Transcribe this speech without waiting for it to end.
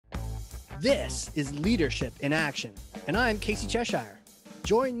This is Leadership in Action, and I'm Casey Cheshire.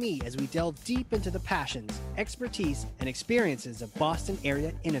 Join me as we delve deep into the passions, expertise, and experiences of Boston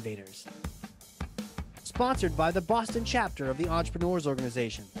area innovators. Sponsored by the Boston chapter of the Entrepreneurs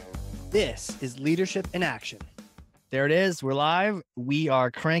Organization. This is Leadership in Action. There it is. We're live. We are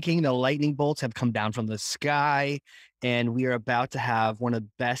cranking. The lightning bolts have come down from the sky, and we are about to have one of the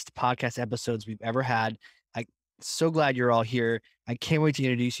best podcast episodes we've ever had. I'm so glad you're all here. I can't wait to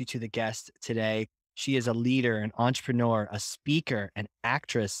introduce you to the guest today. She is a leader, an entrepreneur, a speaker, an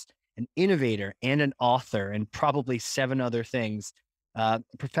actress, an innovator, and an author, and probably 7 other things.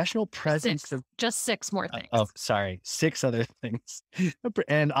 Professional presence. Just 6 more things. 6 other things.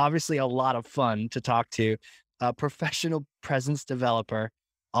 And obviously a lot of fun to talk to. Professional presence developer,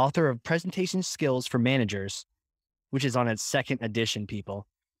 author of Presentation Skills for Managers, which is on its 2nd edition, people.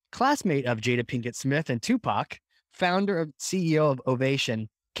 Classmate of Jada Pinkett Smith and Tupac, founder of CEO of Ovation,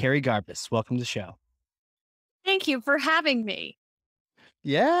 Kerri Garbis. Welcome to the show. Thank you for having me.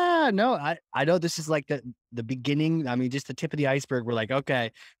 Yeah, no, I know this is like the beginning. I mean, just the tip of the iceberg. We're like,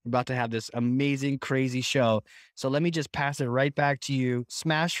 okay, we're about to have this amazing, crazy show. So let me just pass it right back to you.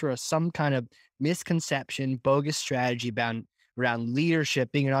 Smash for some kind of misconception, bogus strategy around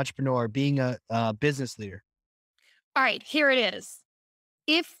leadership, being an entrepreneur, being a business leader. All right, here it is.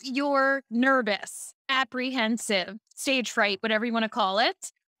 If you're nervous, apprehensive, stage fright, whatever you want to call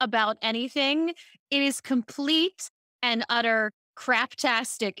it, about anything, it is complete and utter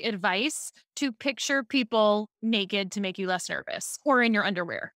craptastic advice to picture people naked to make you less nervous or in your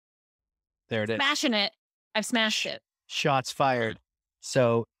underwear. There it is. Smashing it. I've smashed it. Shots fired.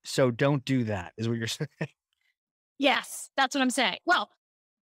 So don't do that, is what you're saying. Yes, that's what I'm saying. Well,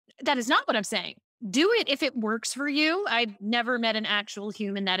 that is not what I'm saying. Do it if it works for you. I've never met an actual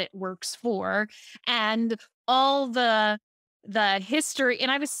human that it works for. And all the history,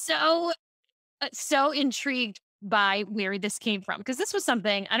 and I was so intrigued by where this came from, because this was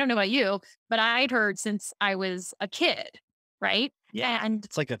something, I don't know about you, but I'd heard since I was a kid, right? Yeah, and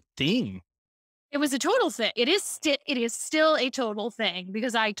it's like a theme. It was a total thing. It is still a total thing,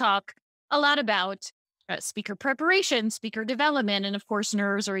 because I talk a lot about speaker preparation, speaker development, and of course,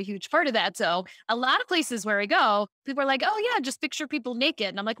 nerves are a huge part of that. So a lot of places where I go, people are like, "Oh yeah, just picture people naked,"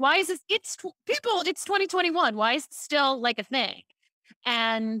 and I'm like, "Why is this? It's 2021. Why is it still like a thing?"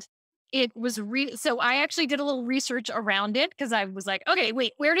 And it was so I actually did a little research around it, because I was like, okay,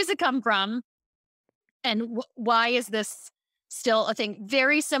 wait, where does it come from? And why is this still a thing?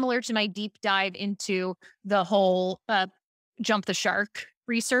 Very similar to my deep dive into the whole jump the shark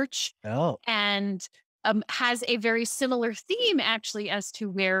research. Oh. And has a very similar theme, actually, as to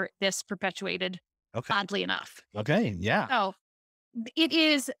where this perpetuated, oddly enough. Okay, yeah. So it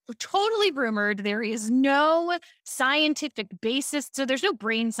is totally rumored. There is no scientific basis. So there's no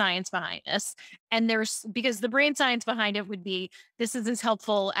brain science behind this. And because the brain science behind it would be, this is as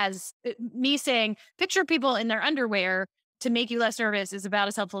helpful as me saying, picture people in their underwear to make you less nervous is about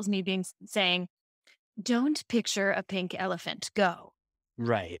as helpful as me saying, don't picture a pink elephant, go.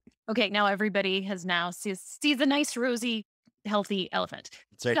 Right. Okay, now everybody has sees a nice, rosy, healthy elephant.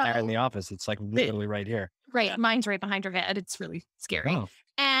 It's right there in the office. It's like literally right here. Right. Yeah. Mine's right behind her head. It's really scary. Oh.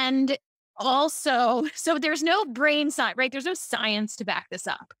 And also, so there's no brain science, right? There's no science to back this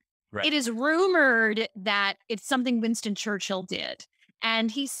up. Right. It is rumored that it's something Winston Churchill did. And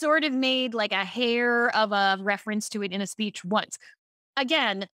he sort of made like a hair of a reference to it in a speech once.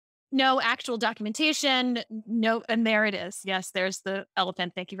 Again, no actual documentation. No, and there it is. Yes, there's the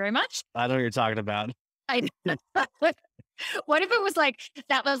elephant. Thank you very much. I know what you're talking about. What if it was like,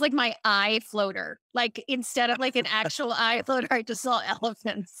 that was like my eye floater? Like instead of like an actual eye floater, I just saw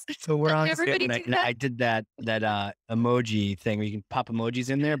elephants. So we're on. Everybody do that? I did that emoji thing where you can pop emojis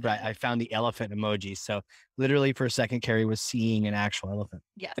in there, but I found the elephant emoji. So literally for a second, Kerri was seeing an actual elephant.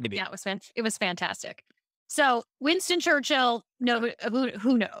 Yeah, it was fantastic. So Winston Churchill,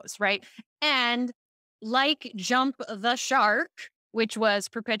 who knows, right? And like Jump the Shark, which was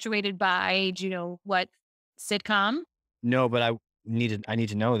perpetuated by, do you know what sitcom? No, but I need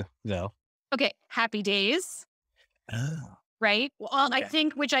to know though. Okay, Happy Days. Oh. Right? Well, okay. I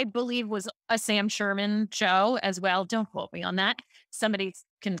think, which I believe was a Sam Sherman show as well. Don't quote me on that. Somebody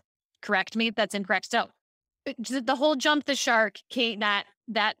can correct me if that's incorrect. So the whole Jump the Shark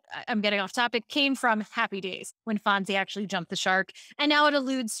that I'm getting off topic came from Happy Days, when Fonzie actually jumped the shark. And now it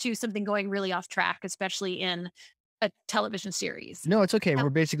alludes to something going really off track, especially in a television series. No, it's okay.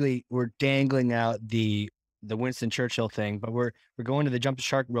 We're dangling out the Winston Churchill thing, but we're going to the Jump the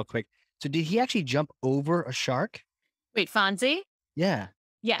Shark real quick. So did he actually jump over a shark? Wait, Fonzie? Yeah.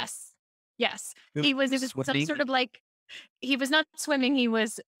 Yes. It was some sort of like He was not swimming. He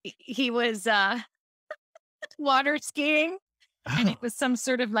was water skiing, and Oh, it was some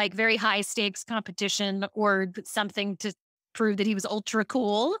sort of like very high stakes competition or something to prove that he was ultra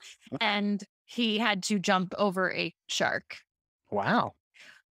cool. And he had to jump over a shark. wow.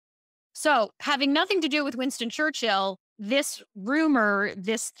 So, having nothing to do with Winston Churchill, this rumor,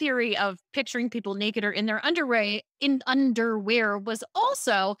 this theory of picturing people naked or in their underwear was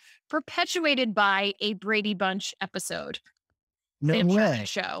also perpetuated by a Brady Bunch episode, No Sam Sherman way.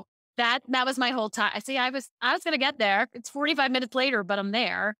 show. That was my whole time. I see. I was gonna get there. It's 45 minutes later, but I'm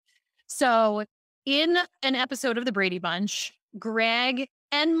there. So, in an episode of the Brady Bunch, Greg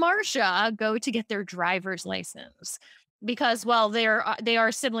and Marcia go to get their driver's license because, well, they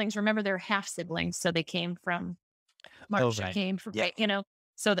are siblings. Remember, they're half siblings, so they came from Oh, Marcia right. came from, Yeah.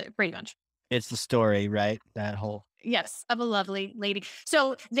 so the Brady Bunch. It's the story, right? That whole. Yes, of a lovely lady.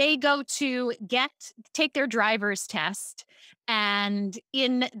 So they go to take their driver's test. And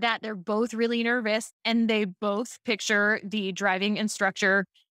in that, they're both really nervous and they both picture the driving instructor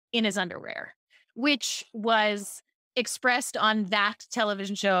in his underwear, which was expressed on that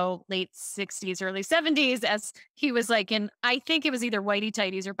television show, late 60s, early 70s, as he was like I think it was either whitey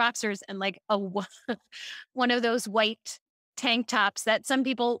tighties or boxers and like one of those white tank tops that some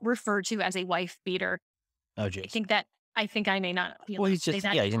people refer to as a wife beater. Oh, I jeez. think that I think I may not be Well, allowed he's to say just,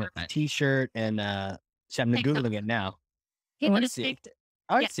 that yeah, he's in anymore, a but t-shirt and, see, I'm tank top. Googling it now. He Oh, I would have see. picked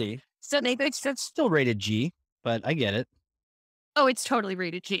I yeah. see. So That's still rated G, but I get it. oh, it's totally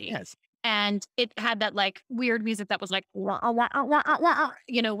rated G. Yes. And it had that like weird music that was like wah, wah, wah, wah, wah,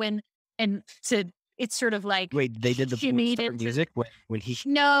 when and to it's sort of like Wait, they did the porn shimmied star into music when he.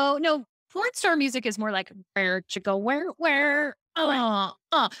 no, porn star music is more like where to go, where,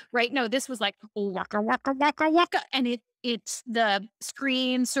 right? No, this was like waka waka waka waka, and it's the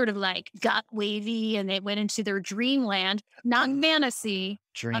screen sort of like got wavy, and they went into their dreamland, not fantasy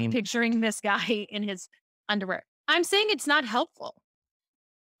of Dream. picturing this guy in his underwear. I'm saying it's not helpful,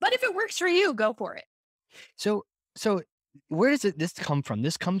 but if it works for you, go for it. So where does this come from?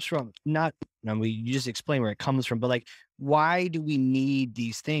 This comes from not, you just explain where it comes from, but like, why do we need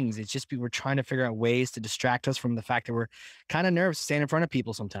these things? It's just we're trying to figure out ways to distract us from the fact that we're kind of nervous to stand in front of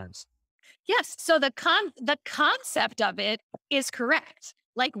people sometimes. Yes. So the concept of it is correct.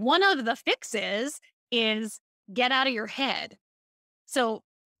 Like one of the fixes is get out of your head. So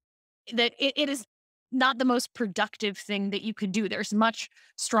that it is not the most productive thing that you could do. There's much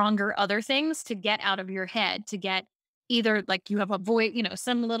stronger other things to get out of your head, to get either like you have a voice,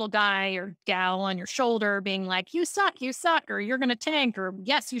 some little guy or gal on your shoulder being like, you suck, or you're going to tank, or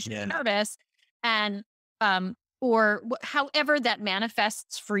yes, you should be nervous. And, or however that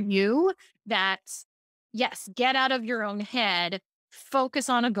manifests for you, that yes, get out of your own head, focus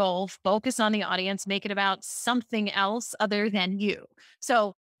on a goal, focus on the audience, make it about something else other than you.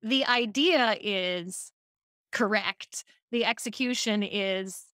 So the idea is correct. The execution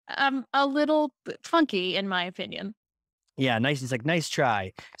is a little funky, in my opinion. Yeah, nice. It's like, nice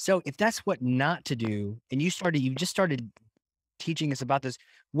try. So if that's what not to do, and you just started teaching us about this,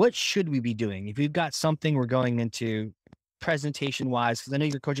 what should we be doing? If we've got something we're going into presentation wise, because I know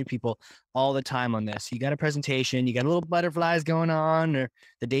you're coaching people all the time on this. You got a presentation, you got a little butterflies going on, or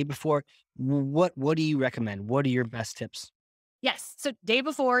the day before. What do you recommend? What are your best tips? Yes. So day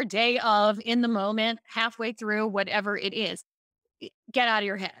before, day of, in the moment, halfway through, whatever it is, get out of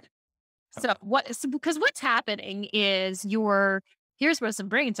your head. So because what's happening is here's where some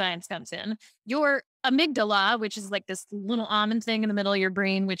brain science comes in. Your amygdala, which is like this little almond thing in the middle of your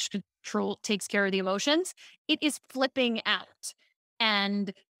brain, which takes care of the emotions, it is flipping out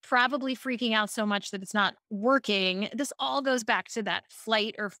and probably freaking out so much that it's not working. This all goes back to that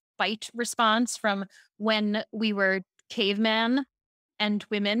flight or fight response from when we were cavemen and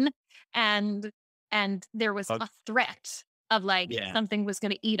women, and there was a threat of like something was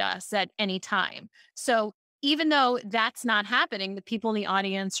going to eat us at any time. So even though that's not happening, the people in the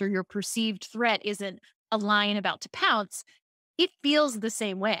audience or your perceived threat isn't a lion about to pounce, it feels the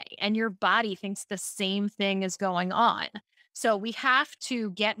same way. And your body thinks the same thing is going on. So we have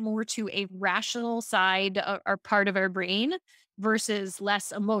to get more to a rational side or part of our brain versus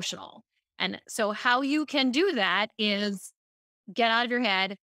less emotional. And so how you can do that is get out of your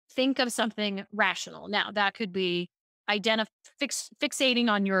head, think of something rational. Now that could be fixating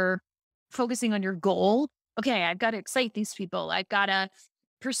on focusing on your goal. Okay, I've got to excite these people. I've got to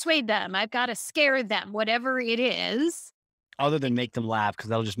persuade them. I've got to scare them, whatever it is. Other than make them laugh, because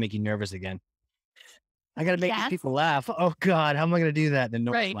that'll just make you nervous again. I got to make these people laugh. Oh God, how am I going to do that? Then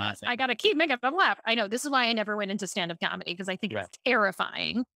no one's laughing. I got to keep making them laugh. I know this is why I never went into stand-up comedy, because I think it's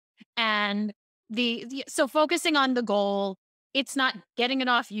terrifying. And So focusing on the goal, it's not getting it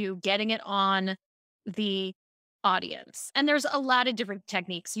off you, getting it on the audience. And there's a lot of different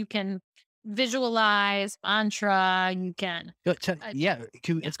techniques. You can visualize, mantra, you can, Yeah, yeah.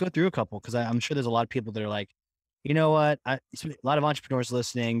 let's go through a couple because I'm sure there's a lot of people that are like, you know what? A lot of entrepreneurs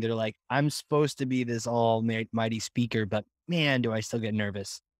listening. They're like, I'm supposed to be this almighty speaker, but man, do I still get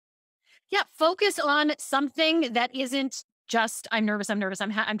nervous? Yeah, focus on something that isn't just I'm nervous,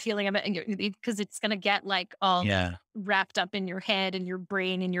 I'm feeling because it's gonna get like all Yeah. wrapped up in your head and your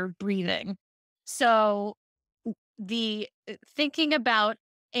brain and your breathing. So the thinking about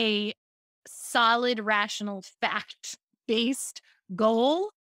a solid, rational, fact based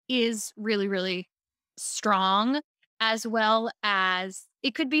goal is really, really strong, as well as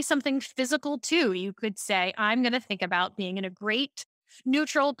it could be something physical too. You could say, I'm going to think about being in a great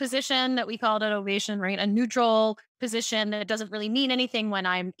neutral position that we called at Ovation, right? A neutral position that doesn't really mean anything when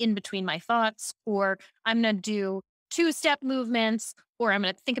I'm in between my thoughts, or I'm going to do two-step movements, or I'm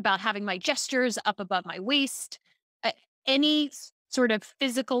going to think about having my gestures up above my waist. Any sort of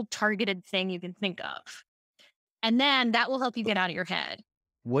physical targeted thing you can think of. And then that will help you get out of your head.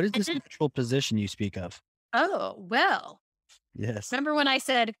 What is And this then, neutral position you speak of? oh, well, Yes. remember when I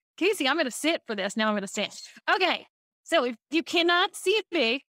said, Casey, I'm going to sit for this. Now I'm going to stand. Okay. So if you cannot see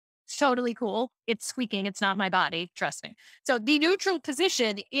me, it's totally cool. It's squeaking. It's not my body. Trust me. So the neutral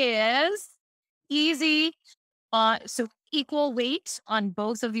position is easy. So equal weight on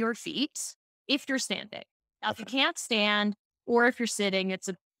both of your feet if you're standing. Now, if you Okay. can't stand or if you're sitting,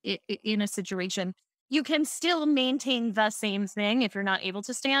 in a situation, you can still maintain the same thing if you're not able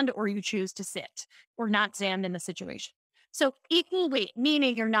to stand or you choose to sit or not stand in the situation. So equal weight,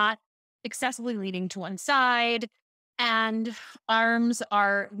 meaning you're not excessively leaning to one side and arms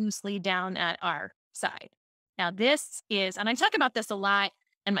are loosely down at our side. Now, this is, and I talk about this a lot,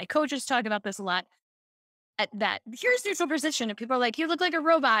 and my coaches talk about this a lot at that here's neutral position. And people are like, you look like a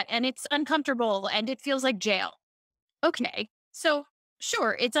robot and it's uncomfortable and it feels like jail. Okay. So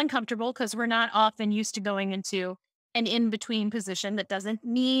sure, it's uncomfortable because we're not often used to going into an in-between position that doesn't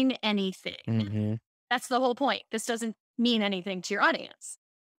mean anything. Hmm. That's the whole point. This doesn't mean anything to your audience.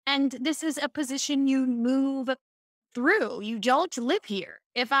 And this is a position you move through. You don't live here.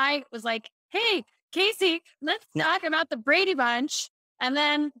 If I was like, hey, Casey, let's talk about the Brady Bunch and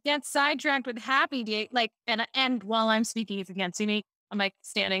then get sidetracked with Happy Day, like, and while I'm speaking, if you can't see me, I'm like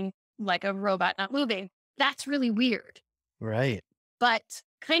standing like a robot, not moving. That's really weird. Right. But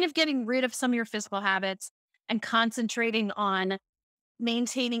kind of getting rid of some of your physical habits and concentrating on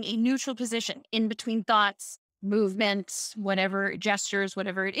maintaining a neutral position in between thoughts, movements, whatever gestures,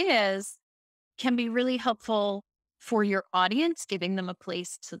 whatever it is, can be really helpful for your audience, giving them a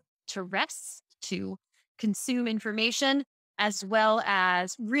place to rest, to consume information, as well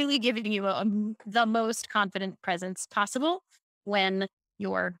as really giving you the most confident presence possible when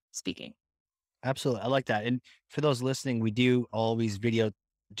you're speaking. Absolutely. I like that. And for those listening, we do always do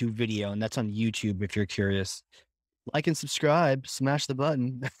video, and that's on YouTube if you're curious. Like and subscribe, smash the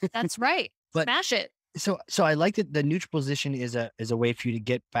button. That's right. But Smash it. so I like that the neutral position is a way for you to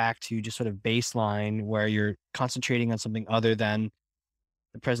get back to just sort of baseline where you're concentrating on something other than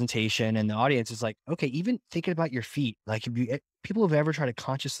the presentation, and the audience is like, okay, even thinking about your feet, like if people have ever tried to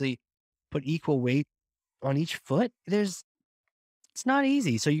consciously put equal weight on each foot, it's not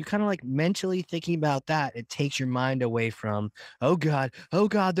easy. So you kind of like mentally thinking about that, it takes your mind away from, oh God,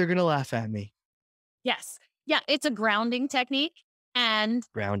 they're gonna laugh at me. Yes. Yeah, it's a grounding technique. And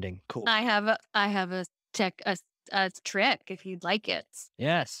Grounding. Cool. I have a trick if you'd like it.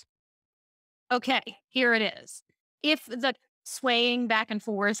 Yes. Okay, here it is. If the swaying back and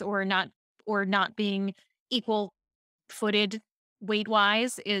forth or not being equal footed weight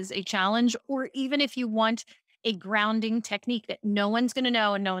wise is a challenge, or even if you want a grounding technique that no one's going to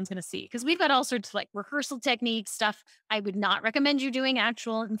know and no one's going to see, because we've got all sorts of like rehearsal techniques, stuff I would not recommend you doing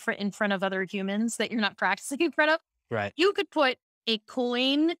actual in front of other humans that you're not practicing in front of. Right. You could put a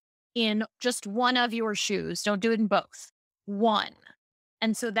coin in just one of your shoes. Don't do it in both. One.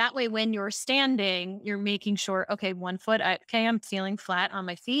 And so that way, when you're standing, you're making sure, okay, one foot, okay, I'm feeling flat on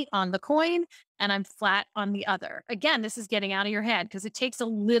my feet on the coin and I'm flat on the other. Again, this is getting out of your head because it takes a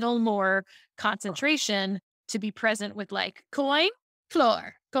little more concentration to be present with like coin,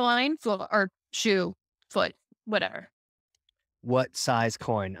 floor, or shoe, foot, whatever. What size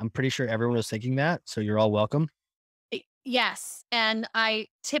coin? I'm pretty sure everyone was thinking that. So you're all welcome. Yes. And I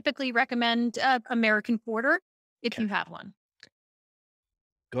typically recommend American quarter if Okay. you have one.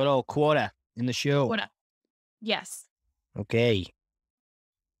 Good old quarter in the show. Quarter. Yes. Okay.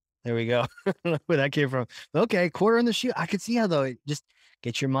 There we go. Where that came from. Okay, quarter in the shoe. I could see how though it just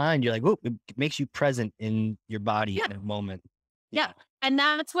get your mind. You're like, whoop, it makes you present in your body Yeah. in a moment. Yeah. And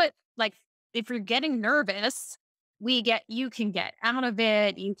that's what, like, if you're getting nervous, you can get out of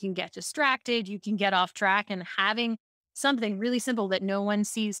it, you can get distracted, you can get off track, and having something really simple that no one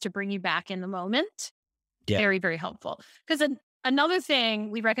sees to bring you back in the moment, Yeah. very, very helpful. Because another thing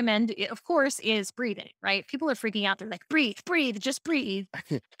we recommend, of course, is breathing, right? People are freaking out. They're like, breathe, breathe, just breathe.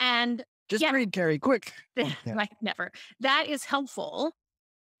 And Just yeah, breathe, Kerri, quick. Yeah. like never. That is helpful.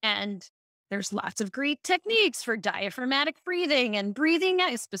 And there's lots of great techniques for diaphragmatic breathing and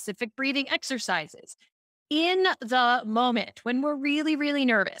specific breathing exercises. In the moment when we're really, really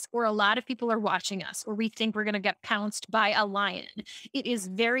nervous, or a lot of people are watching us, or we think we're going to get pounced by a lion, it is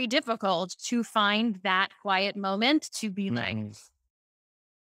very difficult to find that quiet moment to be like,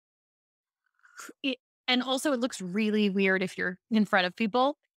 it, and also it looks really weird if you're in front of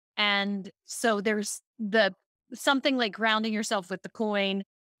people. And so there's something like grounding yourself with the coin.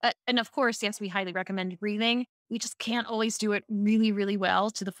 And of course, yes, we highly recommend breathing. We just can't always do it really, really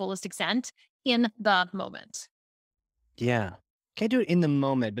well to the fullest extent in the moment. Yeah. Can't do it in the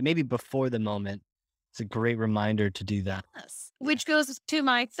moment, but maybe before the moment. It's a great reminder to do that. Yes. Which goes to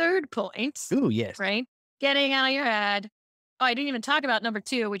my third point, Ooh, yes. right? Getting out of your head. Oh, I didn't even talk about number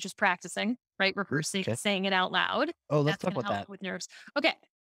two, which is practicing, right? Rehearsing, Okay. saying it out loud. Oh, let's That's talk going to about help that. with nerves. Okay.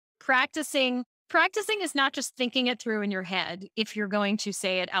 Practicing is not just thinking it through in your head if you're going to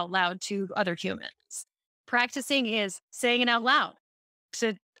say it out loud to other humans. Practicing is saying it out loud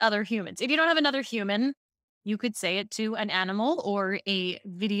to other humans. If you don't have another human, you could say it to an animal or a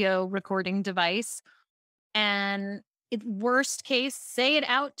video recording device. And worst case, say it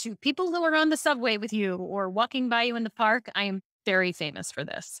out to people who are on the subway with you or walking by you in the park. I am very famous for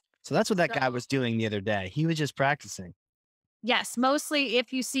this. So that's what that guy So, was doing the other day. He was just practicing. yes, mostly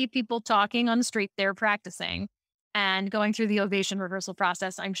if you see people talking on the street, they're practicing and going through the ovation rehearsal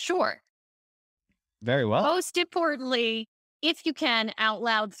process, I'm sure. Very well. Most importantly, if you can, out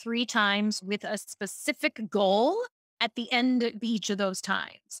loud 3 times with a specific goal at the end of each of those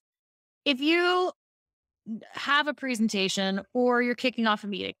times. If you have a presentation or you're kicking off a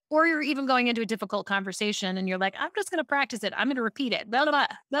meeting or you're even going into a difficult conversation and you're like, I'm just going to practice it. I'm going to repeat it. Blah, blah, blah,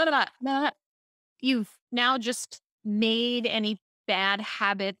 blah, blah, blah. You've now just made any bad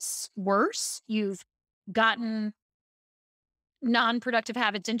habits worse. You've gotten non-productive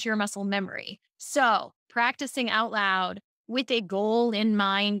habits into your muscle memory. So practicing out loud with a goal in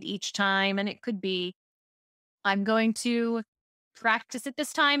mind each time. And it could be, I'm going to practice it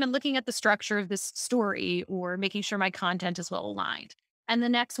this time and looking at the structure of this story or making sure my content is well aligned. And the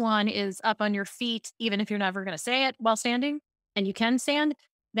next one is up on your feet, even if you're never going to say it while standing and you can stand,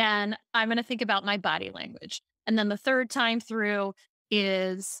 then I'm going to think about my body language. And then the third time through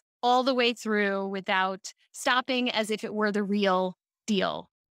is all the way through without stopping as if it were the real deal,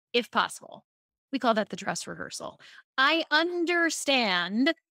 if possible. We call that the dress rehearsal. I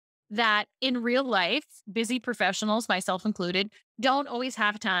understand that in real life, busy professionals, myself included, don't always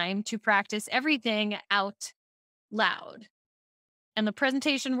have time to practice everything out loud. In the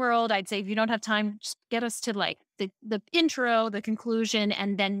presentation world, I'd say if you don't have time, just get us to like the intro, the conclusion,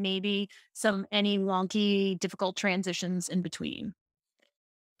 and then maybe any wonky, difficult transitions in between.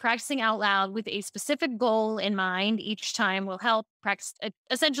 Practicing out loud with a specific goal in mind each time will help practice.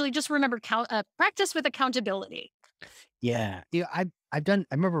 Essentially, just remember practice with accountability. Yeah. I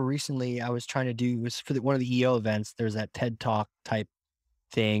remember recently I was trying to do, it was for one of the EO events. There's that TED Talk type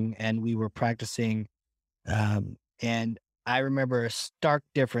thing, and we were practicing. And I remember a stark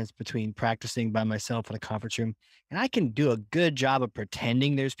difference between practicing by myself in a conference room, and I can do a good job of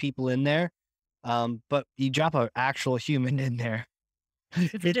pretending there's people in there. But you drop an actual human in there.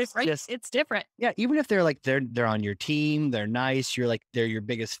 It's different. It's different. Yeah, even if they're on your team, they're nice, they're your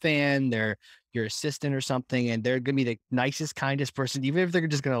biggest fan, they're your assistant or something, and they're gonna be the nicest, kindest person, even if they're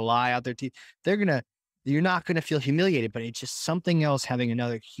just gonna lie out their teeth, you're not gonna feel humiliated, but it's just something else having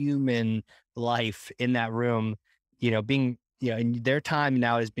another human life in that room, being, and their time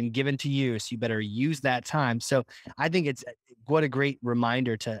now has been given to you, so you better use that time. So I think it's what a great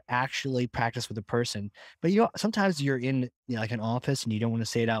reminder to actually practice with a person. But sometimes you're in like an office and you don't want to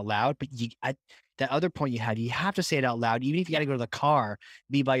say it out loud. But that other point you have to say it out loud, even if you got to go to the car,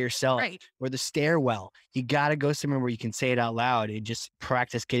 be by yourself, Right. or the stairwell. You got to go somewhere where you can say it out loud and just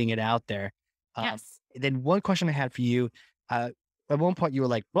practice getting it out there. Yes. Then one question I had for you, at one point you were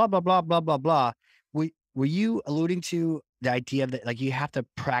like, blah, blah, blah, blah, blah, blah. Were you alluding to the idea of that, like you have to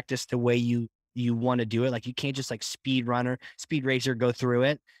practice the way you want to do it? Like you can't just like speed racer, go through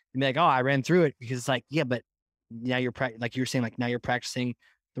it and be like, oh, I ran through it, because it's like, yeah, but now like you were saying, like now you're practicing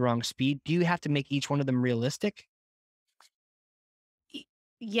the wrong speed. Do you have to make each one of them realistic?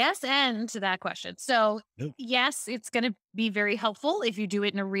 Yes, and to that question. So, Nope. yes, it's going to be very helpful if you do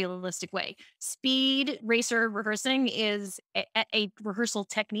it in a realistic way. Speed racer rehearsing is a rehearsal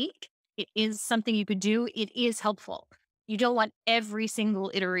technique. It is something you could do. It is helpful. You don't want every single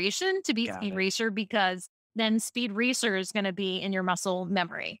iteration to be Got speed it. racer because then speed racer is going to be in your muscle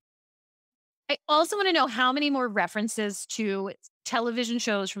memory. I also want to know how many more references to television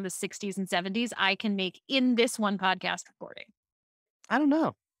shows from the 60s and 70s I can make in this one podcast recording. I don't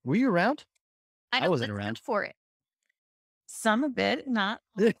know. Were you around? I I know. wasn't Let's go around. for it. Some of it, not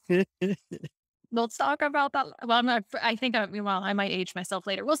all. Let's talk about that. Well, I'm not, I think I might age myself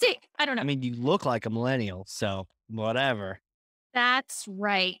later. We'll see. I don't I know. mean, you look like a millennial, so whatever. That's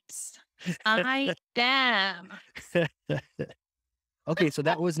right. I am. Okay, so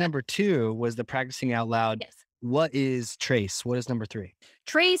that was number 2, was the practicing out loud. Yes. What is trace? What is number 3?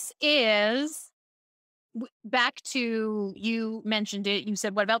 Trace is back to you mentioned it. You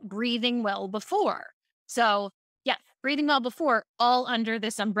said, what about breathing well before? So, yeah, breathing well before, all under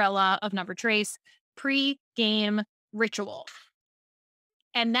this umbrella of number trace, pre-game ritual.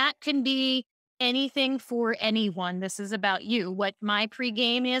 And that can be anything for anyone. This is about you. What my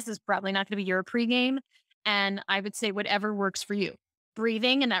pregame is probably not going to be your pregame. And I would say whatever works for you.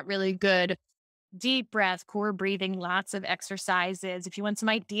 Breathing and that really good deep breath, core breathing, lots of exercises. If you want some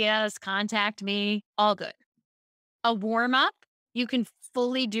ideas, contact me. All good. A warm up, you can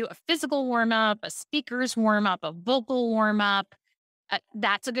fully do a physical warm up, a speaker's warm up, a vocal warm up.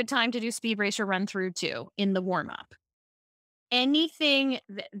 That's a good time to do speed racer run through too in the warm up. Anything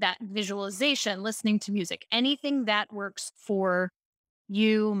that visualization, listening to music, anything that works for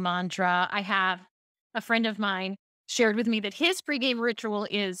you, mantra. I have a friend of mine shared with me that his pregame ritual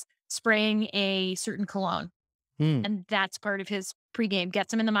is spraying a certain cologne. Hmm. And that's part of his pregame,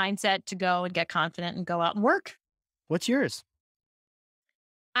 gets him in the mindset to go and get confident and go out and work. What's yours?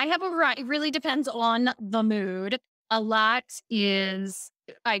 I have a variety. It really depends on the mood. A lot is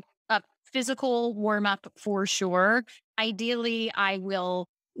a physical warm up for sure. Ideally, I will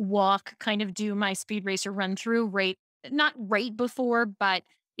walk, kind of do my speed racer run through not right before, but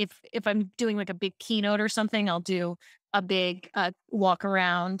if I'm doing like a big keynote or something, I'll do a big walk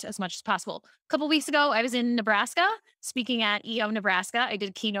around as much as possible. A couple weeks ago, I was in Nebraska speaking at EO Nebraska. I did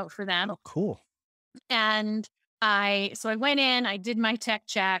a keynote for them. Oh, cool. And I went in, I did my tech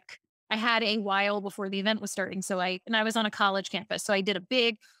check. I had a while before the event was starting. I was on a college campus. So I did a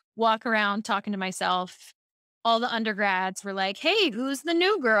big walk around talking to myself. All the undergrads were like, "Hey, who's the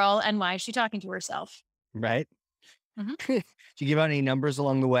new girl? And why is she talking to herself?" Right? Mhm. Did you give out any numbers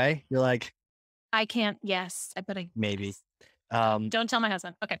along the way? You're like, I can't, yes, I bet I, maybe. yes. Don't tell my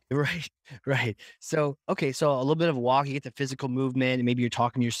husband. Okay. Right, right. So, okay, so a little bit of a walk, you get the physical movement, and maybe you're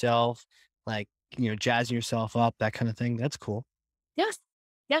talking to yourself, like, jazzing yourself up, that kind of thing. That's cool. Yes.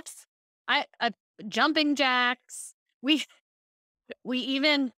 Yes. Jumping jacks. We, we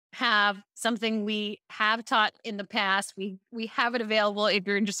even have something we have taught in the past. We have it available if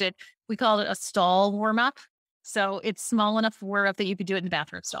you're interested. We call it a stall warm up. So it's small enough warm up that you could do it in the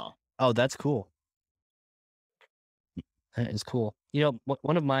bathroom stall. Oh, that's cool. That is cool.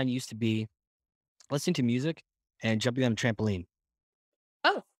 One of mine used to be listening to music and jumping on a trampoline.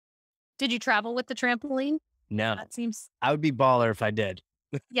 Oh, did you travel with the trampoline? No, That seems, I would be baller if I did.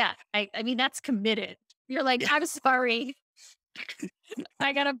 yeah. I mean, that's committed. You're like, I'm sorry.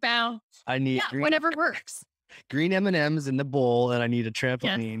 I gotta bounce. I need Yeah, whatever works. green M&Ms in the bowl, and I need a Yes.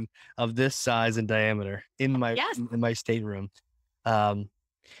 trampoline of this size and diameter in my Yes. stateroom.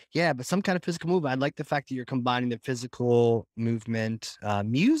 Yeah, but some kind of physical movement. I like the fact that you're combining the physical movement,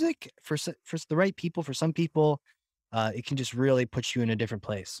 music for the right people. For some people, it can just really put you in a different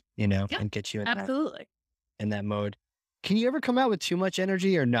place, Yeah, and get you absolutely. in that mode. Can you ever come out with too much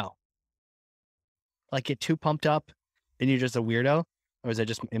energy or no? Like get too pumped up and you're just a weirdo, or is that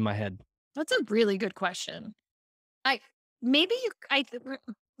just in my head? That's a really good question. I maybe you I th-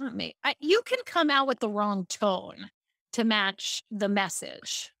 not me. You can come out with the wrong tone to match the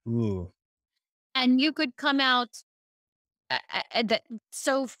message. Ooh, And you could come out that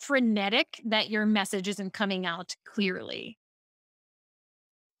so frenetic that your message isn't coming out clearly.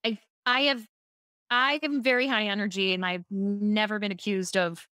 I I have I am very high energy and I've never been accused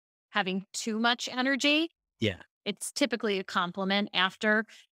of having too much energy. yeah, It's typically a compliment after.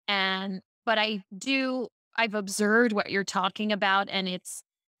 But I've observed what you're talking about and it's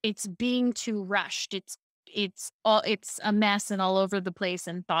being too rushed. It's a mess and all over the place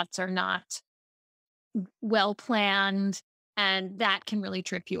and thoughts are not well planned and that can really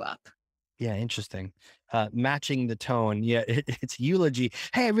trip you up. yeah, interesting. Matching the tone. Yeah, it's eulogy.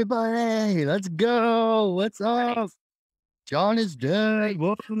 Hey, everybody, let's go. What's Right. up? John is dead.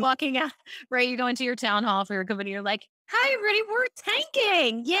 Right. Walking out, right? You go into your town hall for your company. You're like, "Hi, everybody, we're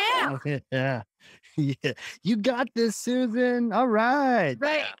tanking." Yeah. Yeah. Yeah. You got this, Susan. All right.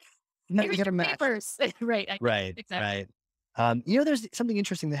 Right. Now you Here's got a your match. papers. Right. Right. Exactly. Right. There's something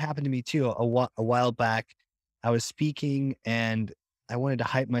interesting that happened to me too a while back. I was speaking and I wanted to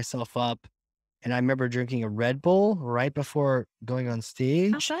hype myself up. And I remember drinking a Red Bull right before going on How'd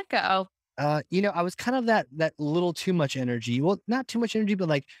stage. that go? I was kind of that little too much energy. Well, not too much energy, but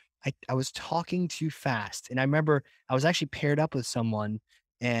like I was talking too fast. And I remember I was actually paired up with someone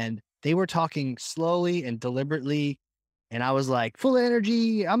and they were talking slowly and deliberately. And I was like, full of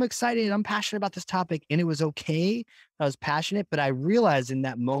energy. I'm excited. I'm passionate about this topic. And it was okay. I was passionate, but I realized in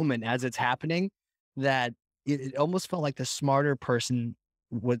that moment as it's happening that it almost felt like the smarter person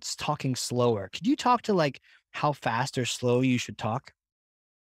was talking slower. Could you talk to like how fast or slow you should talk?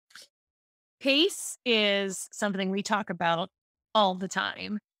 Pace is something we talk about all the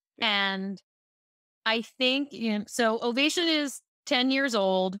time. And I think, so Ovation is 10 years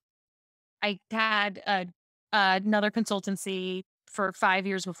old. I had another consultancy for 5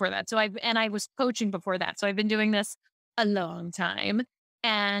 years before that. I was coaching before that. So I've been doing this a long time.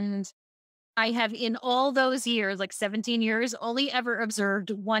 And I have in all those years, like 17 years, only ever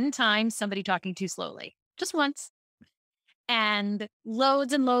observed one time somebody talking too slowly, just once. And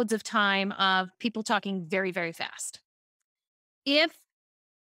loads of time of people talking very, very fast. If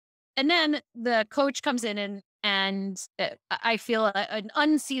And then the coach comes in and I feel an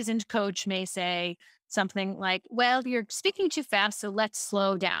unseasoned coach may say something like, "Well, you're speaking too fast, so let's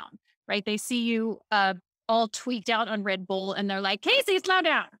slow down." Right? They see you all tweaked out on Red Bull, and they're like, "Casey, slow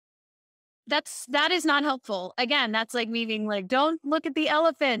down." That is not helpful. Again, that's like me being like, "Don't look at the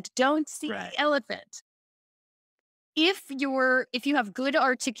elephant. Don't see Right. the elephant." If you have good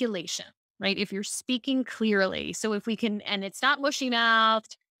articulation, right? If you're speaking clearly, so if we can, and it's not mushy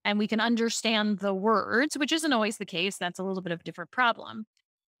mouthed, and we can understand the words, which isn't always the case, that's a little bit of a different problem.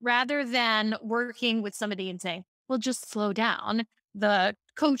 Rather than working with somebody and saying, well, just slow down, the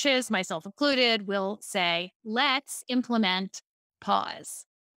coaches, myself included, will say, let's implement pause.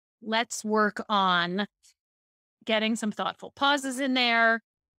 Let's work on getting some thoughtful pauses in there,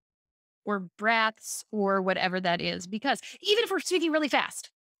 or breaths, or whatever that is. Because even if we're speaking really fast,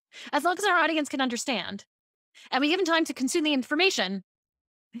 as long as our audience can understand and we give them time to consume the information,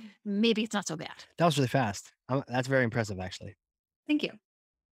 maybe it's not so bad. That was really fast. That's very impressive, actually. Thank you.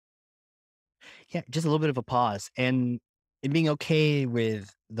 Yeah, just a little bit of a pause and being okay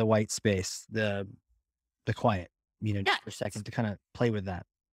with the white space, the quiet, Yeah, just for a second to kind of play with that.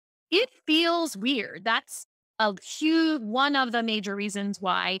 it feels weird. That's a huge one of the major reasons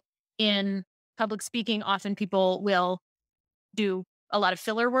why in public speaking, often people will do a lot of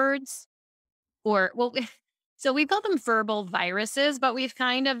filler words or, well, so we call them verbal viruses, but we've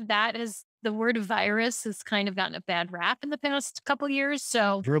kind of, that is the word virus has kind of gotten a bad rap in the past couple years.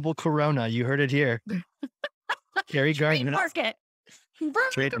 So Verbal Corona, you heard it here. Kerri Garbis, trademark it.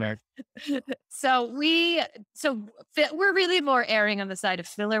 trademark. We're really more erring on the side of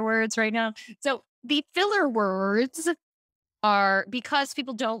filler words right now. So the filler words are, because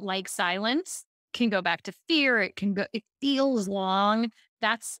people don't like silence, can go back to fear. It feels long.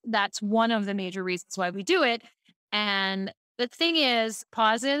 That's one of the major reasons why we do it. And the thing is,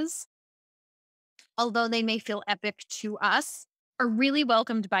 pauses, although they may feel epic to us, are really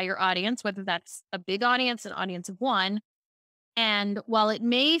welcomed by your audience, whether that's a big audience, an audience of one. And while it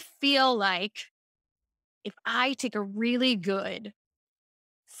may feel like, if I take a really good,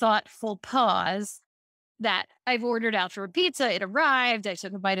 thoughtful pause that I've ordered out for a pizza, it arrived, I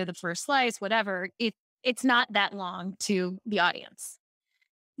took a bite of the first slice, whatever, it's not that long to the audience.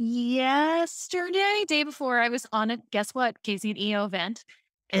 Yesterday, day before, I was on a, guess what, Casey, an EO event,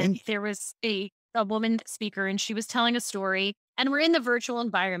 and there was a woman speaker, and she was telling a story, and we're in the virtual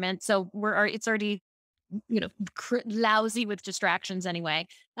environment, so it's already lousy with distractions anyway.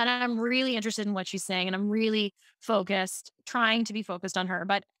 And I'm really interested in what she's saying, and I'm really trying to be focused on her.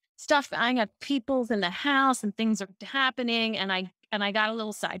 But I got people's in the house, and things are happening, and I got a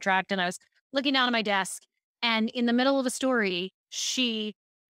little sidetracked, and I was looking down at my desk, and in the middle of a story, she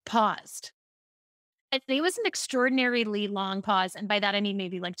paused. And it was an extraordinarily long pause, and by that I mean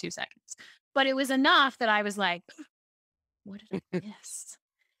maybe like 2 seconds. But it was enough that I was like, "What did I miss?"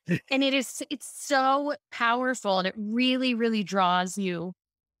 And it's so powerful, and it really, really draws you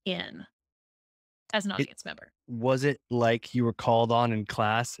in as an audience member. Was it like you were called on in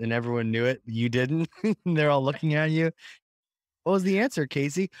class and everyone knew it? You didn't? They're all looking at you. What was the answer,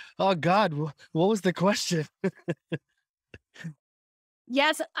 Casey? Oh God, what was the question?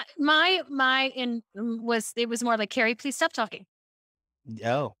 Yes, my in was it was more like, Kerri, please stop talking.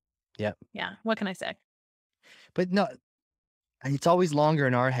 Oh, yeah. Yeah, what can I say? But no, it's always longer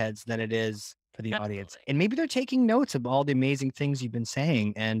in our heads than it is for the audience. Absolutely. And maybe they're taking notes of all the amazing things you've been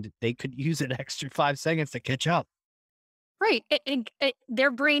saying, and they could use an extra 5 seconds to catch up. Right. Their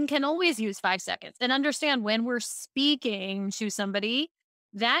brain can always use 5 seconds and understand when we're speaking to somebody,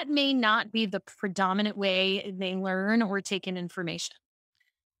 that may not be the predominant way they learn or take in information.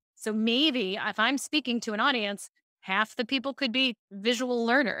 So maybe if I'm speaking to an audience, half the people could be visual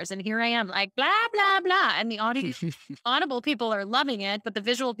learners. And here I am like, blah, blah, blah. And the audible people are loving it, but the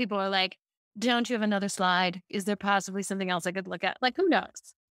visual people are like, don't you have another slide? Is there possibly something else I could look at? Like, who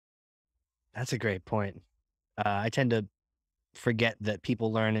knows? That's a great point. I tend to forget that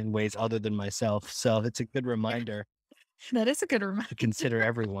people learn in ways other than myself. So it's a good reminder That is a good reminder. to consider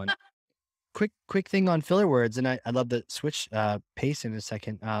everyone. Quick thing on filler words, and I love the switch pace in a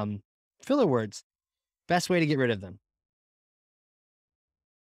second. Filler words, best way to get rid of them.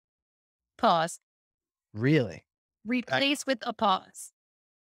 Pause. Really, Replace with a pause.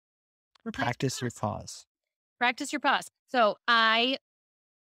 Replace with practice your pause. pause. Practice your pause. So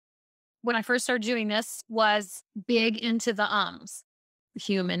when I first started doing this, was big into the ums.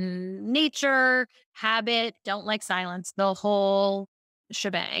 Human nature, habit, don't like silence, the whole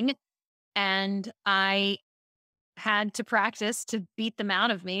shebang. And I had to practice to beat them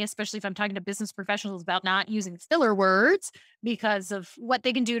out of me, especially if I'm talking to business professionals about not using filler words because of what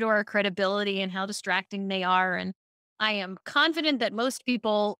they can do to our credibility and how distracting they are. And I am confident that most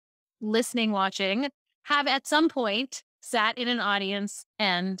people listening, watching, have at some point sat in an audience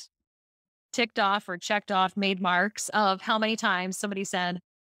and ticked off or checked off, made marks of how many times somebody said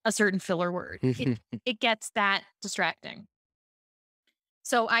a certain filler word. It gets that distracting.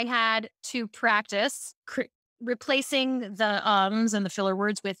 So I had to practice replacing the ums and the filler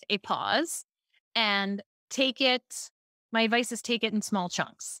words with a pause and take it. My advice is take it in small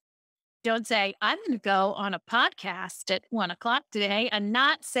chunks. Don't say, I'm going to go on a podcast at 1 o'clock today and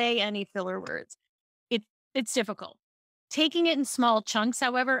not say any filler words. It's difficult. Taking it in small chunks,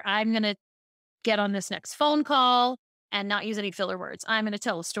 however, I'm going to get on this next phone call and not use any filler words. I'm going to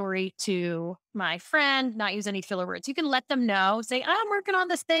tell a story to my friend, not use any filler words. You can let them know, say, I'm working on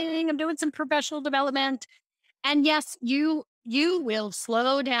this thing. I'm doing some professional development. And yes, you will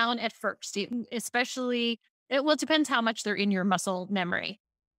slow down at first, especially it depends how much they're in your muscle memory.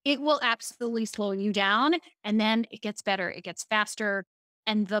 It will absolutely slow you down. And then it gets better. It gets faster.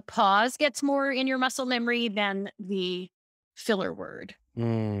 And the pause gets more in your muscle memory than the filler word.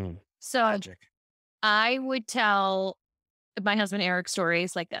 So Magic. I would tell my husband Eric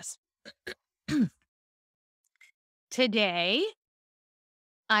stories like this. Today,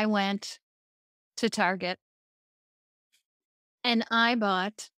 I went to Target and I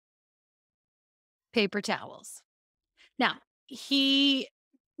bought paper towels. Now, he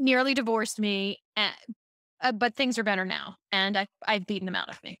nearly divorced me, but things are better now. And I've beaten them out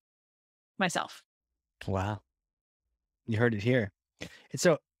of me myself. Wow. You heard it here. And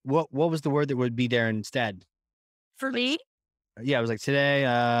so what was the word that would be there instead? For me? Yeah, I was like, today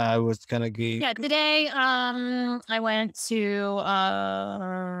I was gonna be. Yeah, today I went to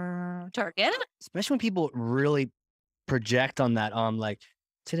Target. Especially when people really project on that, like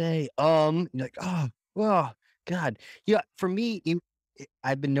today, you're like, oh, God. Yeah, for me,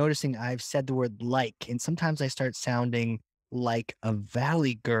 I've been noticing I've said the word like, and sometimes I start sounding like a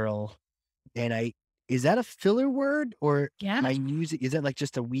valley girl. And is that a filler word or am I using, is that like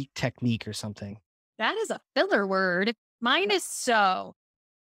just a weak technique or something? That is a filler word. Mine is so.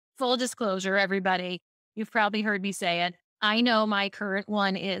 Full disclosure, everybody. You've probably heard me say it. I know my current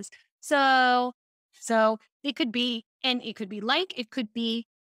one is so. So it could be, and it could be like, it could be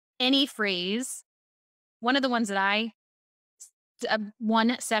any phrase. One of the ones that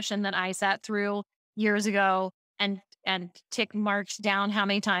one session that I sat through years ago and tick marked down how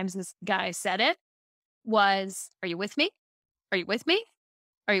many times this guy said it was, are you with me? Are you with me?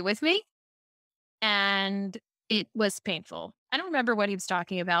 Are you with me? And it was painful. I don't remember what he was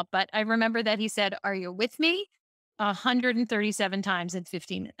talking about, but I remember that he said, are you with me? 137 times in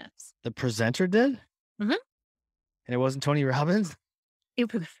 15 minutes. The presenter did? Mm-hmm. And it wasn't Tony Robbins?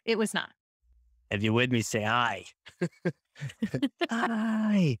 It was not. If you're with me, say aye.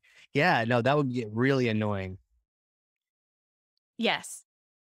 Aye. Yeah, no, that would get really annoying. Yes.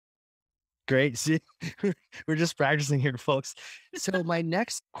 Great. See, we're just practicing here, folks. So my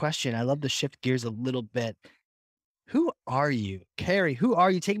next question, I love to shift gears a little bit. Who are you? Kerri, who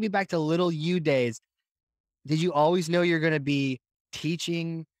are you? Take me back to little you days. Did you always know you're going to be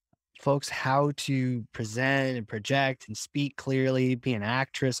teaching folks how to present and project and speak clearly, be an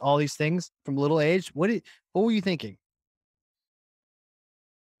actress, all these things from a little age? What were you thinking?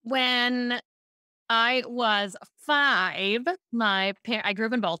 When I was 5, I grew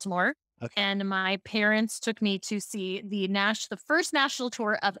up in Baltimore, Okay. and my parents took me to see the first national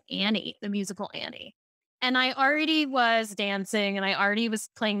tour of Annie, the musical Annie. And I already was dancing, and I already was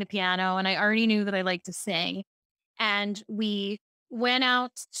playing the piano, and I already knew that I liked to sing. And we went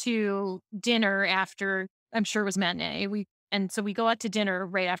out to dinner after, I'm sure it was matinee. So we go out to dinner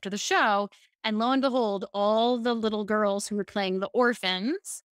right after the show, and lo and behold, all the little girls who were playing the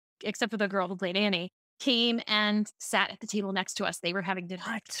orphans, except for the girl who played Annie, came and sat at the table next to us. They were having dinner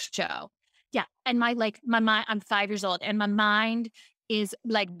at the show. Yeah. And my mind, I'm 5 years old, and my mind is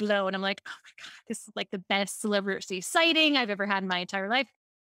like blown. I'm like, oh my God, this is like the best celebrity sighting I've ever had in my entire life.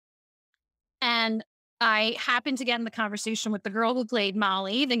 And I happened to get in the conversation with the girl who played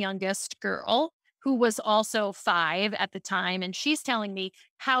Molly, the youngest girl, who was also 5 at the time. And she's telling me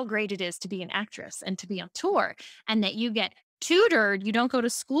how great it is to be an actress and to be on tour, and that you get tutored, you don't go to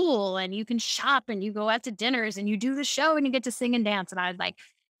school, and you can shop, and you go out to dinners, and you do the show, and you get to sing and dance. And I was like,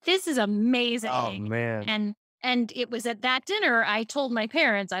 this is Oh amazing. man. And it was at that dinner I told my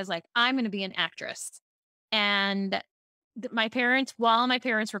parents, I was like, I'm going to be an actress. And while my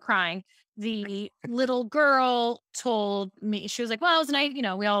parents were crying, the little girl told me, she was like, well, it was nice.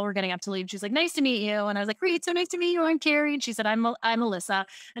 We all were getting up to leave. She's like, nice to meet you. And I was like, great. So nice to meet you. I'm Kerri. And she said, I'm Alyssa.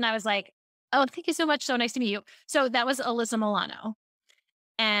 And I was like, oh, thank you so much. So nice to meet you. So that was Alyssa Milano.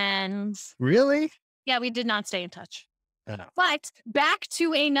 And Really? yeah, we did not stay in touch. Oh. But back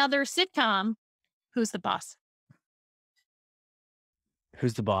to another sitcom. Who's the Boss?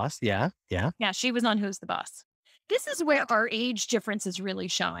 Who's the Boss? Yeah. Yeah. Yeah, she was on Who's the Boss. This is where our age difference is really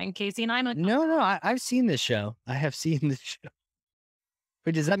showing, Casey. And I'm a No, I've seen this show. I have seen this show.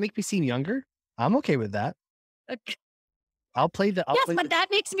 But does that make me seem younger? I'm okay with that. I'll play the. Yes, but that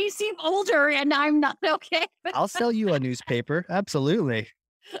makes me seem older, and I'm not okay. I'll sell you a newspaper. Absolutely.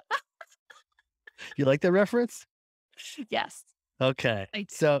 You like the reference? Yes. Okay. I do.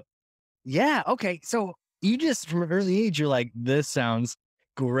 So, yeah. Okay. So you just from an early age, you're like, this sounds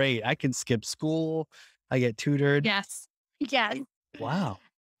great. I can skip school. I get tutored. Yes. Yes. Wow.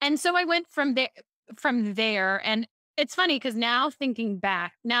 And so I went from there. And it's funny because now thinking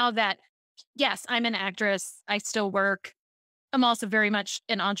back, now that, yes, I'm an actress, I still work. I'm also very much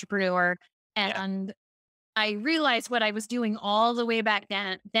an entrepreneur. Yeah. And I realized what I was doing all the way back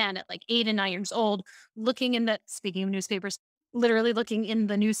then at like 8 and 9 years old, speaking of newspapers, literally looking in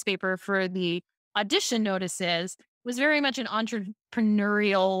the newspaper for the audition notices, was very much an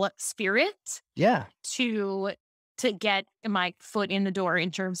entrepreneurial spirit Yeah. to get my foot in the door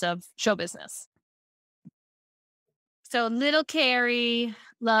in terms of show business. So little Kerri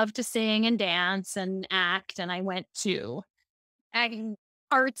loved to sing and dance and act, and I went to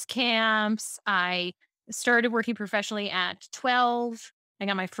arts camps. I started working professionally at 12. I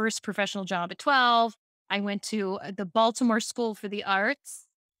got my first professional job at 12. I went to the Baltimore School for the Arts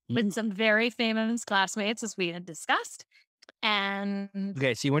with some very famous classmates, as we had discussed. And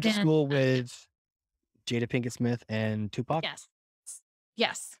Okay. So you went to school with Jada Pinkett Smith and Tupac? yes,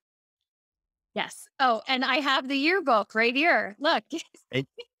 yes, yes. Oh, and I have the yearbook right here. Look.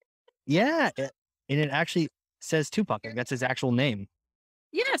 Yeah. And it actually says Tupac. That's his actual name.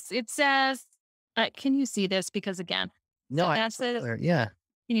 Yes, it says, can you see this? Because again, No, that's it. yeah.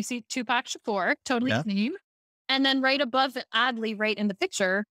 Can you see Tupac Shakur? Totally his name. And then right above it, oddly, right in the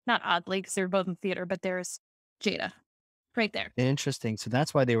picture, not oddly, because they're both in theater, but there's Jada right there. Interesting. So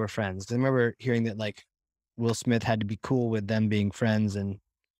that's why they were friends. I remember hearing that like Will Smith had to be cool with them being friends and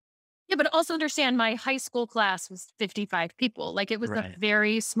Yeah, but also understand my high school class was 55 people. Like it was a Right.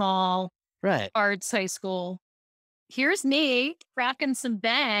 very small right. arts high school. Here's me cracking some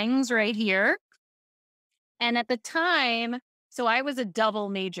bangs right here. And at the time, so I was a double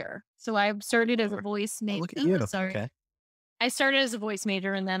major. So I started as a voice Oh, major. look at you. Sorry. Okay. I started as a voice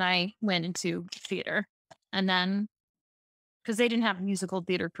major, and then I went into theater. And then, because they didn't have musical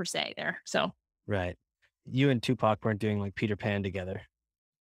theater per se there. So, Right. You and Tupac weren't doing like Peter Pan together.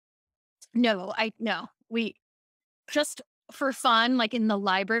 no, we just for fun, like in the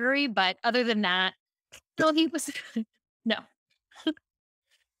library. But other than that, no, he was, no.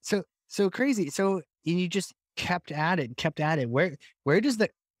 So crazy. So you just kept at it, kept at it. Where does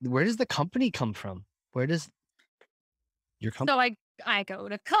the company come from? Where does your company? So I go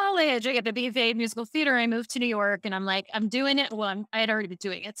to college. I get the BFA in musical theater. I moved to New York, and I'm like, I'm doing it. Well, I had already been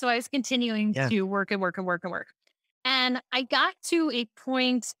doing it. So I was continuing to work and work and work and work. And I got to a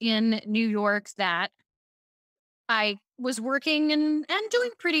point in New York that I was working and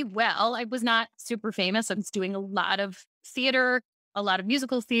doing pretty well. I was not super famous. I was doing a lot of theater, a lot of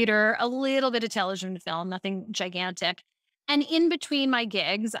musical theater, a little bit of television and film, nothing gigantic. And in between my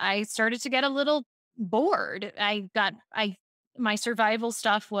gigs, I started to get a little bored. My survival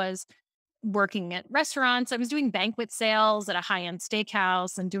stuff was working at restaurants. I was doing banquet sales at a high-end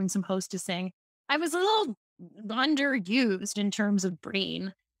steakhouse and doing some hostessing. I was a little underused in terms of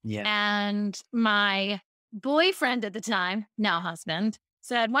brain. Yeah. And my boyfriend at the time, now husband,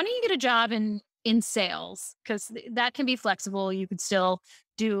 said, "Why don't you get a job in sales? Because that can be flexible. You could still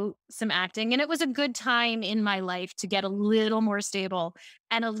do some acting." And it was a good time in my life to get a little more stable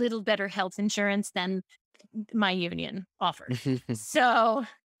and a little better health insurance than my union offered. So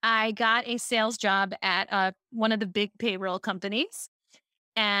I got a sales job at one of the big payroll companies.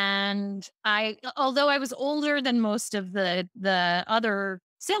 And although I was older than most of the other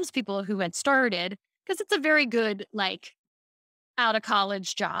salespeople who had started, because it's a very good, like, out of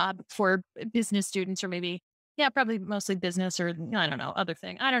college job for business students, or maybe, yeah, probably mostly business, or I don't know, other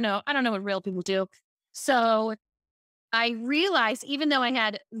thing. I don't know. I don't know what real people do. So I realized, even though I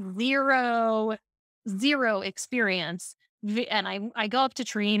had zero experience, and I go up to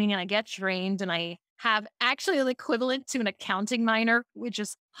training and I get trained, and I have actually an equivalent to an accounting minor, which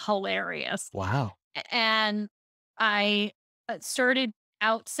is hilarious. Wow. And I started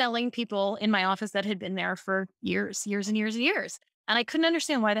out selling people in my office that had been there for years and years and years. And I couldn't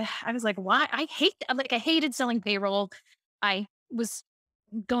understand why. I was like, why? I hated selling payroll. I was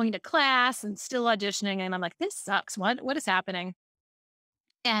going to class and still auditioning, and I'm like, this sucks. What is happening?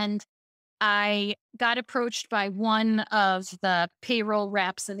 And I got approached by one of the payroll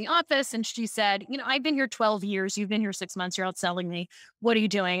reps in the office, and she said, "I've been here 12 years. You've been here 6 months. You're out selling me. What are you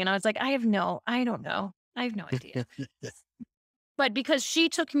doing?" And I was like, I don't know. I have no idea. But because she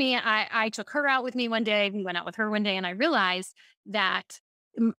took me, I took her out with me one day. We went out with her one day, and I realized that,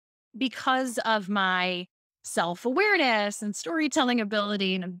 because of my self-awareness and storytelling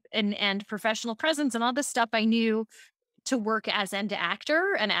ability and professional presence and all this stuff, I knew to work as an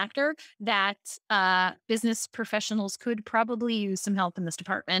actor, that business professionals could probably use some help in this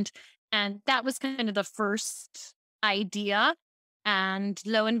department. And that was kind of the first idea. And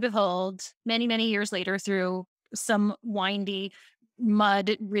lo and behold, many, many years later, through some windy,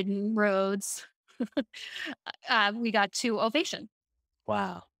 mud-ridden roads, we got to Ovation.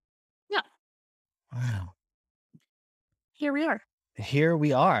 Wow. Yeah, Wow. here we are. Here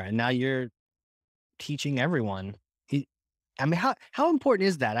we are. And now you're teaching everyone. I mean, how important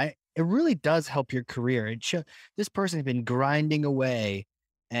is that? It really does help your career. This person has been grinding away,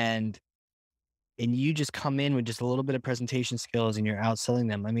 and you just come in with just a little bit of presentation skills and you're outselling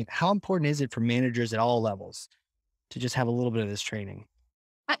them. I mean, how important is it for managers at all levels to just have a little bit of this training?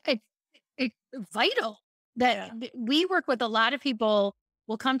 It's vital that we work with. A lot of people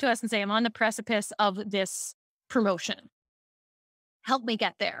will come to us and say, "I'm on the precipice of this promotion. Help me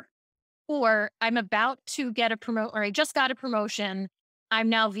get there." Or, "I'm about to get or I just got a promotion. I'm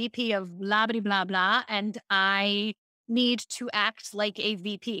now VP of blah, blah, blah, blah, and I need to act like a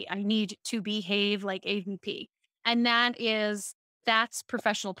VP. I need to behave like a VP." And that's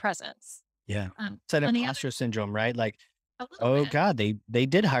professional presence. Yeah. It's that imposter syndrome, right? Like, A little oh bit. God, they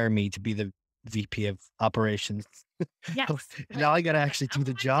did hire me to be the VP of operations. Yes. Now I got to actually do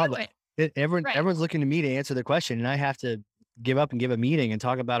the job. Right. Everyone's looking to me to answer the question, and I have to give up and give a meeting and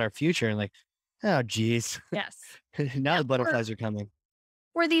talk about our future. And like, oh geez, Yes. now Yeah. the butterflies are coming.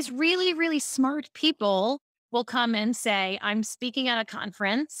 Or these really, really smart people will come and say, "I'm speaking at a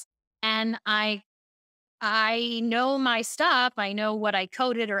conference, and I know my stuff. I know what I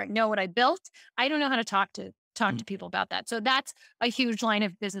coded, or I know what I built. I don't know how to talk to people about that." So that's a huge line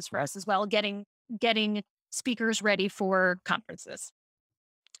of business for us as well, getting speakers ready for conferences.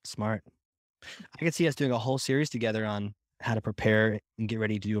 Smart. I could see us doing a whole series together on how to prepare and get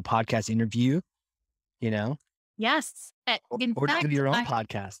ready to do a podcast interview, Yes. In or fact, do your own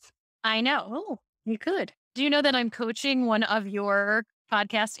podcast. I know. Oh, you could. Do you know that I'm coaching one of your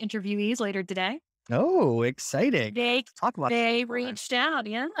podcast interviewees later today? Oh, exciting. Talk about They reached out.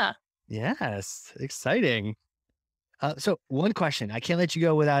 Yeah. Yes, exciting. So one question, I can't let you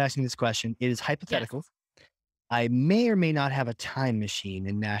go without asking this question. It is hypothetical. Yes. I may or may not have a time machine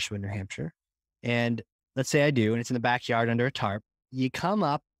in Nashua, New Hampshire. And let's say I do, and it's in the backyard under a tarp. You come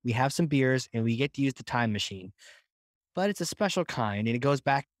up, we have some beers, and we get to use the time machine. But it's a special kind, and it goes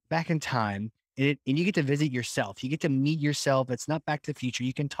back in time, and you get to visit yourself. You get to meet yourself. It's not Back to the Future.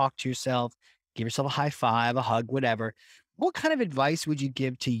 You can talk to yourself, give yourself a high five, a hug, whatever. What kind of advice would you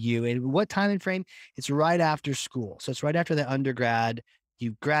give to you, and what time and frame? It's right after school. So it's right after the undergrad.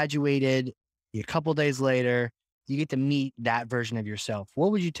 You've graduated. A couple days later, you get to meet that version of yourself,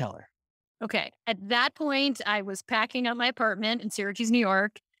 what would you tell her? Okay. At that point, I was packing up my apartment in Syracuse, New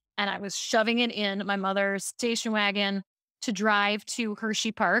York, and I was shoving it in my mother's station wagon to drive to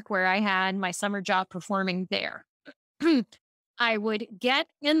Hershey Park, where I had my summer job performing there. I would get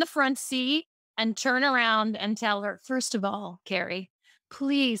in the front seat and turn around and tell her, first of all, Kerri,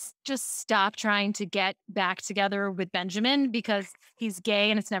 please just stop trying to get back together with Benjamin because he's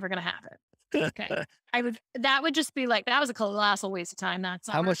gay and it's never going to happen. Okay. That would just be like, that was a colossal waste of time that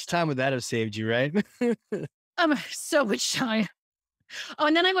How summer. much time would that have saved you, right? So much time. Oh,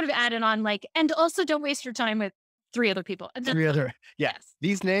 and then I would have added on like, and also don't waste your time with 3 other people. And then, Yeah. yes.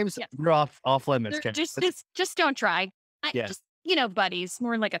 These names, Yes. they're off limits. They're Kerri. just don't try. Yeah. Just, buddies,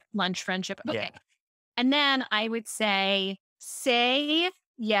 more like a lunch friendship. Okay. Yeah. And then I would say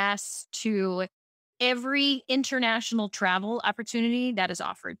yes to every international travel opportunity that is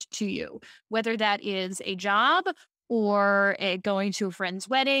offered to you, whether that is a job or going to a friend's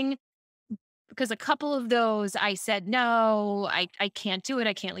wedding. Because a couple of those I said, no, I can't do it.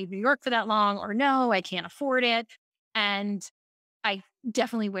 I can't leave New York for that long, or no, I can't afford it. And I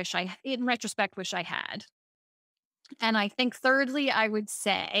definitely in retrospect, wish I had. And I think thirdly, I would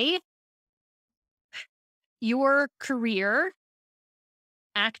say your career,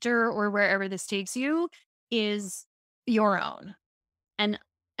 actor or wherever this takes you, is your own.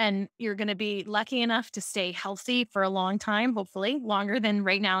 And you're going to be lucky enough to stay healthy for a long time, hopefully longer than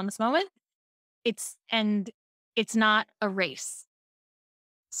right now in this moment. It's not a race.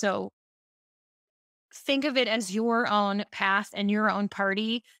 So think of it as your own path and your own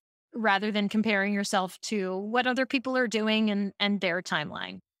party rather than comparing yourself to what other people are doing and their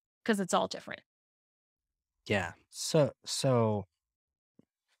timeline, because it's all different. Yeah. So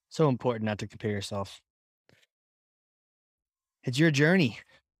important not to compare yourself. It's your journey.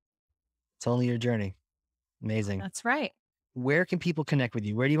 It's only your journey. Amazing. That's right. Where can people connect with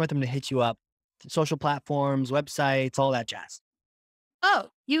you? Where do you want them to hit you up? Social platforms, websites, all that jazz. Oh,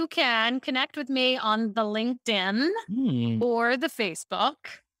 you can connect with me on the LinkedIn or the Facebook.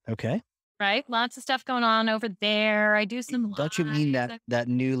 Okay. Right? Lots of stuff going on over there. I do some. Don't you mean that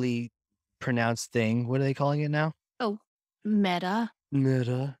newly pronounced thing? What are they calling it now? Oh, Meta.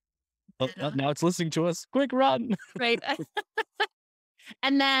 Meta. Oh, now it's listening to us. Quick run. Right.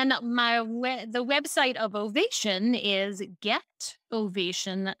 And then the website of Ovation is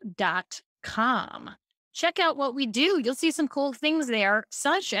getovation.com. Check out what we do. You'll see some cool things there,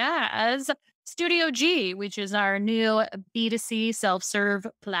 such as Studio G, which is our new B2C self-serve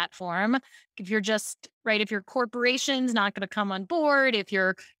platform. If your corporation's not going to come on board, if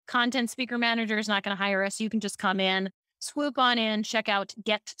your content speaker manager is not going to hire us, you can just come in, swoop on in, check out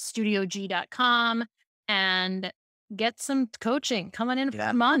getstudiog.com and get some coaching. Come on in for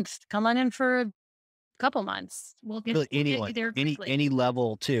a month. Come on in for a couple months. We'll get really anyone, any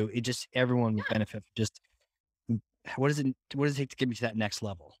level too. It just, everyone would benefit. Just what does it take to get me to that next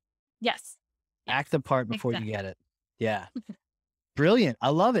level? Yes. Act the part before you get it. Yeah. Brilliant. I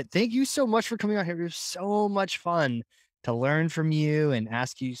love it. Thank you so much for coming out here. It was so much fun to learn from you and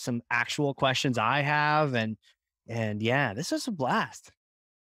ask you some actual questions I have. And yeah, this was a blast.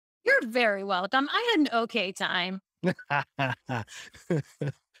 You're very welcome. I had an okay time.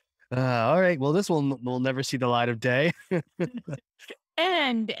 All right. Well, this will never see the light of day.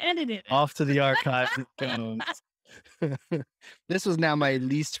 And edit it. Off to the archive. This was now my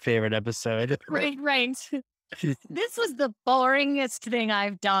least favorite episode. Right. This was the boringest thing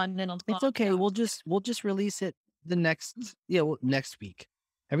I've done in a long time. It's okay. We'll just release it the next week.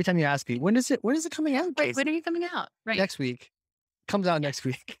 Every time you ask me, when is it coming out? Wait, when are you coming out? Right. Next week. Comes out next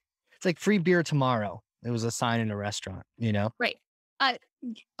week. It's like free beer tomorrow. It was a sign in a restaurant, Right.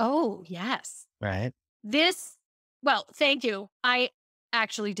 Oh, yes. Right. Well, thank you. I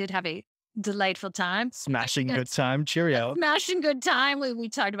actually did have a delightful time. Smashing good time. Cheerio. Smashing good time. We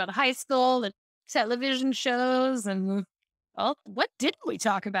talked about high school and television shows and what didn't we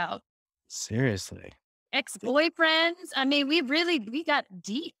talk about? Seriously. Ex-boyfriends. I mean, we got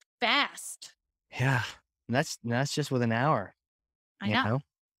deep fast. Yeah. And that's just with an hour. I know.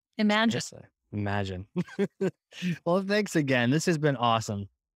 Imagine. Imagine. Well, thanks again. This has been awesome.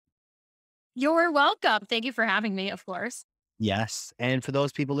 You're welcome. Thank you for having me, of course. Yes. And for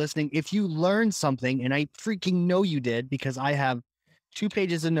those people listening, if you learned something, and I freaking know you did because I have 2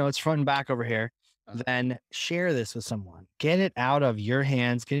 pages of notes front and back over here, then share this with someone. Get it out of your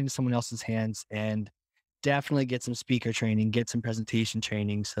hands, get it into someone else's hands, and definitely get some speaker training, get some presentation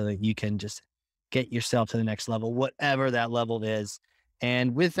training so that you can just get yourself to the next level, whatever that level is.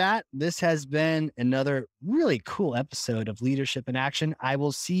 And with that, this has been another really cool episode of Leadership in Action. I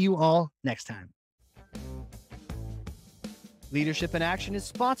will see you all next time. Leadership in Action is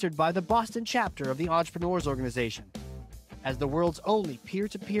sponsored by the Boston chapter of the Entrepreneurs Organization. As the world's only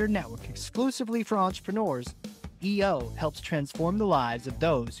peer-to-peer network exclusively for entrepreneurs, EO helps transform the lives of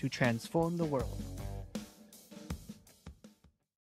those who transform the world.